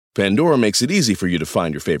Pandora makes it easy for you to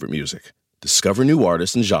find your favorite music. Discover new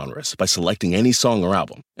artists and genres by selecting any song or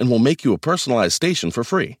album, and we'll make you a personalized station for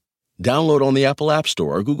free. Download on the Apple App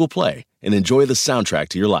Store or Google Play and enjoy the soundtrack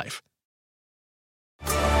to your life.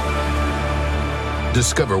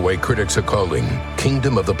 Discover why critics are calling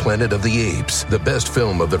Kingdom of the Planet of the Apes the best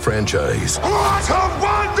film of the franchise. What a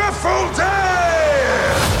wonderful day!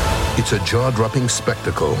 It's a jaw-dropping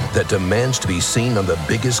spectacle that demands to be seen on the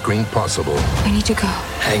biggest screen possible. We need to go.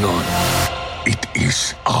 Hang on. It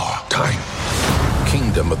is our time.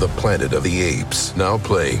 Kingdom of the Planet of the Apes, now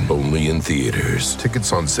playing only in theaters.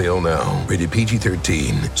 Tickets on sale now. Rated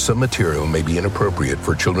PG-13. Some material may be inappropriate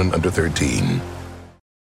for children under 13.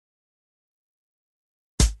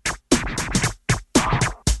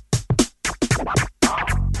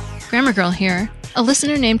 Grammar Girl here. A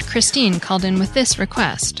listener named Christine called in with this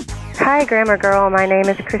request. Hi, Grammar Girl. My name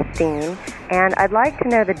is Christine, and I'd like to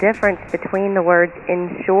know the difference between the words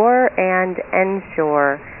insure and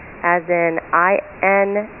ensure, as in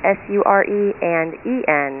I-N-S-U-R-E and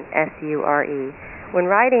E-N-S-U-R-E. When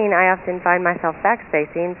writing, I often find myself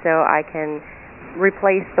backspacing, so I can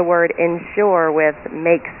replace the word insure with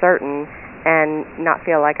make certain and not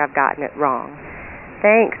feel like I've gotten it wrong.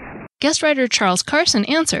 Thanks. Guest writer Charles Carson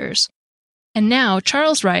answers. And now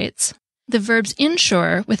Charles writes, the verbs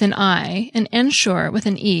insure with an I and ensure with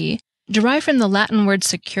an E derive from the Latin word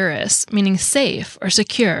securus, meaning safe or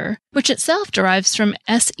secure, which itself derives from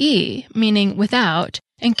se, meaning without,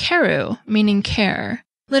 and caru, meaning care,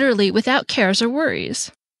 literally without cares or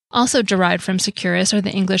worries. Also derived from securus are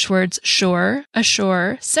the English words sure,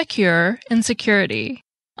 assure, secure, and security.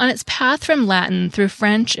 On its path from Latin through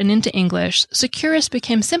French and into English, securus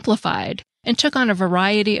became simplified and took on a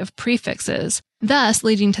variety of prefixes, thus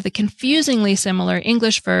leading to the confusingly similar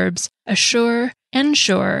English verbs assure,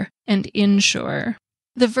 ensure, and insure.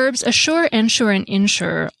 The verbs assure, ensure, and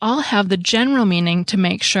insure all have the general meaning to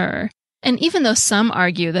make sure, and even though some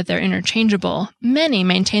argue that they're interchangeable, many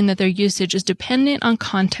maintain that their usage is dependent on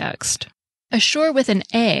context. Assure with an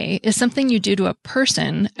A is something you do to a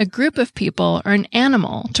person, a group of people, or an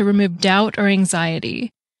animal to remove doubt or anxiety,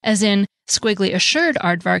 as in, Squiggly assured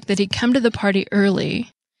Aardvark that he'd come to the party early.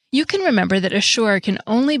 You can remember that assure can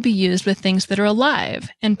only be used with things that are alive,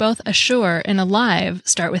 and both assure and alive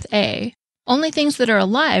start with A. Only things that are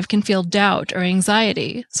alive can feel doubt or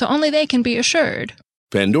anxiety, so only they can be assured.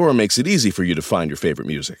 Pandora makes it easy for you to find your favorite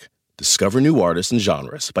music. Discover new artists and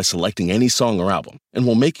genres by selecting any song or album, and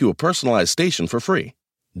we'll make you a personalized station for free.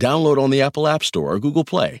 Download on the Apple App Store or Google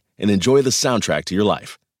Play and enjoy the soundtrack to your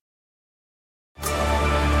life.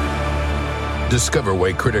 Discover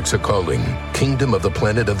why critics are calling Kingdom of the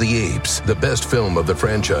Planet of the Apes the best film of the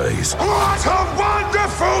franchise. What a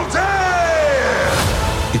wonderful day!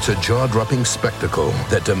 It's a jaw-dropping spectacle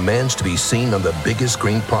that demands to be seen on the biggest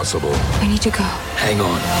screen possible. We need to go. Hang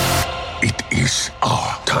on. It is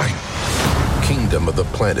our time. Kingdom of the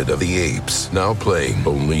Planet of the Apes, now playing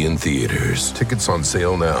only in theaters. Tickets on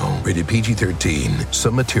sale now. Rated PG-13.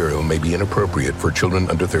 Some material may be inappropriate for children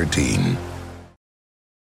under 13.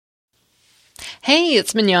 Hey,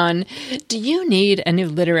 it's Mignon. Do you need a new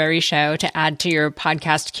literary show to add to your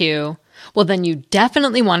podcast queue? Well, then you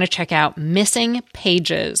definitely want to check out Missing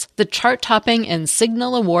Pages, the chart-topping and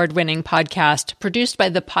Signal Award-winning podcast produced by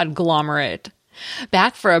the Podglomerate.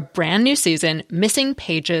 Back for a brand new season, Missing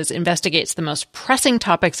Pages investigates the most pressing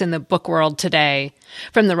topics in the book world today,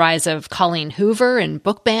 from the rise of Colleen Hoover and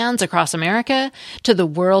book bans across America to the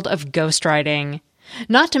world of ghostwriting.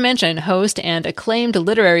 Not to mention, host and acclaimed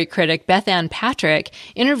literary critic Beth Ann Patrick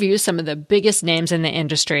interviews some of the biggest names in the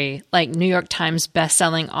industry, like New York Times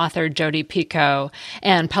bestselling author Jodi Picoult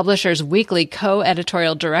and Publishers Weekly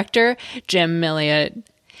co-editorial director Jim Milliot.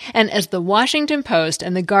 And as the Washington Post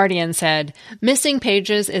and The Guardian said, Missing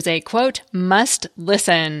Pages is a, quote, must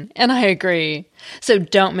listen. And I agree. So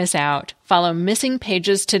don't miss out. Follow Missing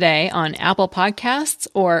Pages today on Apple Podcasts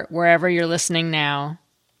or wherever you're listening now.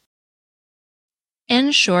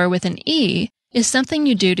 Ensure with an E is something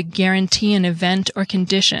you do to guarantee an event or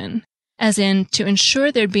condition. As in, to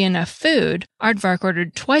ensure there'd be enough food, Aardvark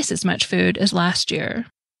ordered twice as much food as last year.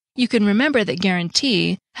 You can remember that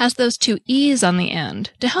guarantee has those two E's on the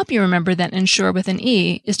end to help you remember that ensure with an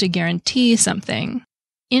E is to guarantee something.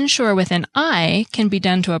 Insure with an I can be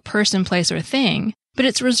done to a person, place, or thing, but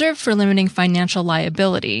it's reserved for limiting financial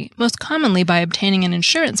liability, most commonly by obtaining an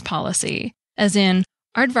insurance policy, as in,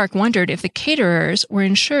 Aardvark wondered if the caterers were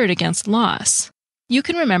insured against loss. You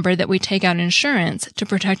can remember that we take out insurance to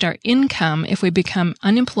protect our income if we become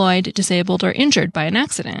unemployed, disabled, or injured by an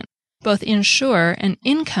accident. Both insure and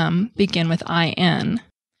income begin with IN.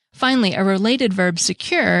 Finally, a related verb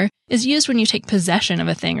secure is used when you take possession of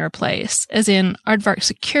a thing or place, as in, Aardvark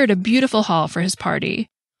secured a beautiful hall for his party.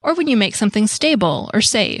 Or when you make something stable or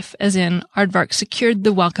safe, as in, Aardvark secured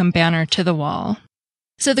the welcome banner to the wall.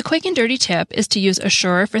 So the quick and dirty tip is to use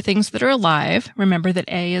assure for things that are alive, remember that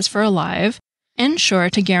A is for alive,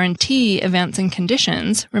 ensure to guarantee events and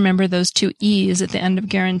conditions, remember those two E's at the end of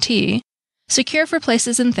guarantee, secure for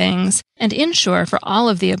places and things, and insure for all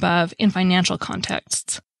of the above in financial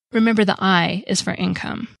contexts. Remember the I is for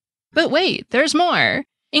income. But wait, there's more!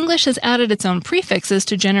 English has added its own prefixes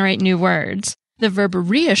to generate new words. The verb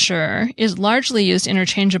reassure is largely used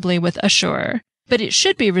interchangeably with assure, but it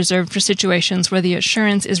should be reserved for situations where the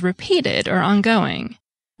assurance is repeated or ongoing.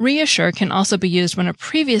 Reassure can also be used when a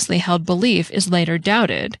previously held belief is later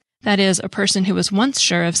doubted. That is, a person who was once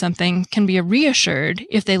sure of something can be reassured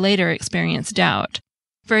if they later experience doubt.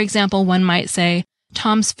 For example, one might say,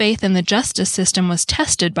 Tom's faith in the justice system was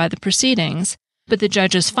tested by the proceedings, but the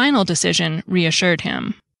judge's final decision reassured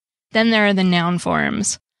him. Then there are the noun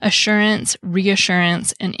forms. Assurance,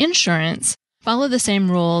 reassurance, and insurance follow the same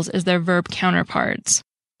rules as their verb counterparts.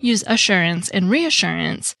 Use assurance and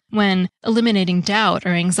reassurance when eliminating doubt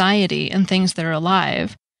or anxiety in things that are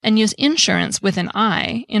alive, and use insurance with an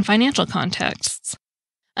I in financial contexts.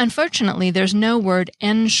 Unfortunately, there's no word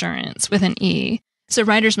insurance with an E, so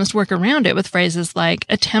writers must work around it with phrases like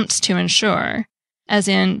attempts to ensure. As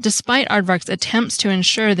in, despite Aardvark's attempts to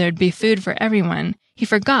ensure there'd be food for everyone, he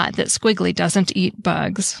forgot that Squiggly doesn't eat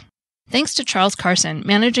bugs. Thanks to Charles Carson,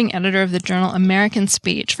 managing editor of the journal American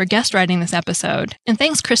Speech, for guest writing this episode, and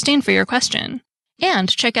thanks, Christine, for your question. And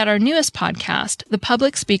check out our newest podcast, The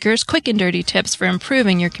Public Speaker's Quick and Dirty Tips for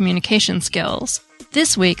Improving Your Communication Skills.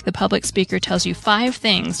 This week, the public speaker tells you 5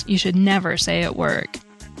 things you should never say at work.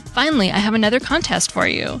 Finally, I have another contest for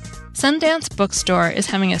you. Sundance Bookstore is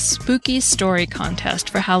having a spooky story contest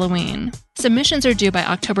for Halloween. Submissions are due by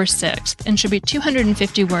October 6th and should be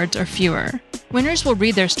 250 words or fewer. Winners will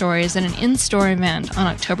read their stories at an in-store event on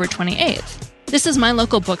October 28th. This is my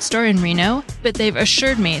local bookstore in Reno, but they've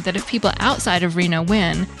assured me that if people outside of Reno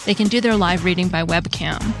win, they can do their live reading by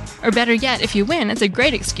webcam. Or better yet, if you win, it's a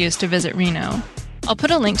great excuse to visit Reno. I'll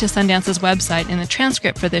put a link to Sundance's website in the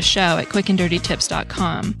transcript for this show at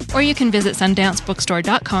quickanddirtytips.com, or you can visit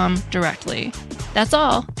sundancebookstore.com directly. That's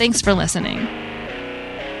all. Thanks for listening.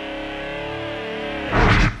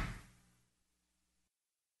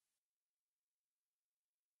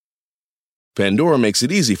 Pandora makes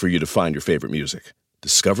it easy for you to find your favorite music.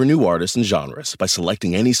 Discover new artists and genres by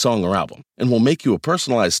selecting any song or album, and we'll make you a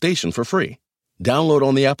personalized station for free. Download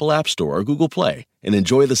on the Apple App Store or Google Play and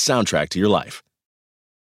enjoy the soundtrack to your life.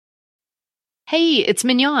 Hey, it's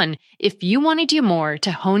Mignon. If you want to do more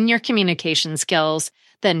to hone your communication skills,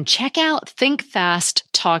 then check out Think Fast,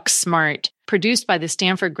 Talk Smart, produced by the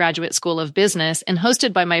Stanford Graduate School of Business and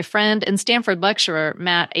hosted by my friend and Stanford lecturer,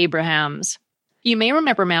 Matt Abrahams. You may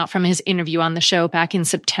remember Matt from his interview on the show back in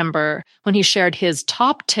September, when he shared his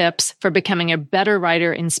top tips for becoming a better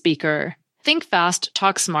writer and speaker. Think Fast,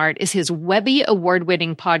 Talk Smart is his Webby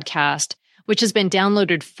award-winning podcast, which has been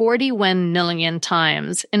downloaded 41 million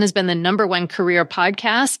times and has been the #1 career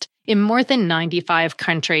podcast in more than 95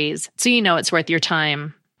 countries, so you know it's worth your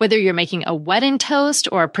time. Whether you're making a wedding toast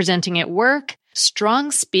or presenting at work,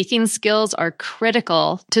 strong speaking skills are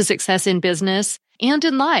critical to success in business and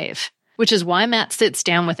in life, which is why Matt sits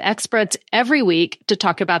down with experts every week to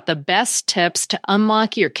talk about the best tips to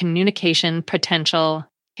unlock your communication potential.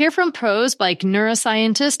 Hear from pros like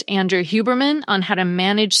neuroscientist Andrew Huberman on how to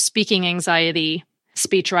manage speaking anxiety,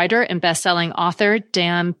 speechwriter and best-selling author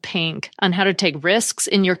Dan Pink on how to take risks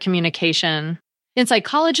in your communication, and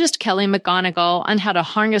psychologist Kelly McGonigal on how to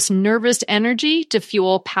harness nervous energy to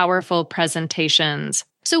fuel powerful presentations.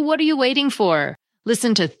 So what are you waiting for?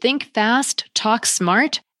 Listen to Think Fast, Talk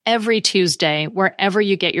Smart every Tuesday, wherever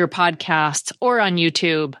you get your podcasts or on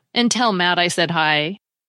YouTube. And tell Matt I said hi.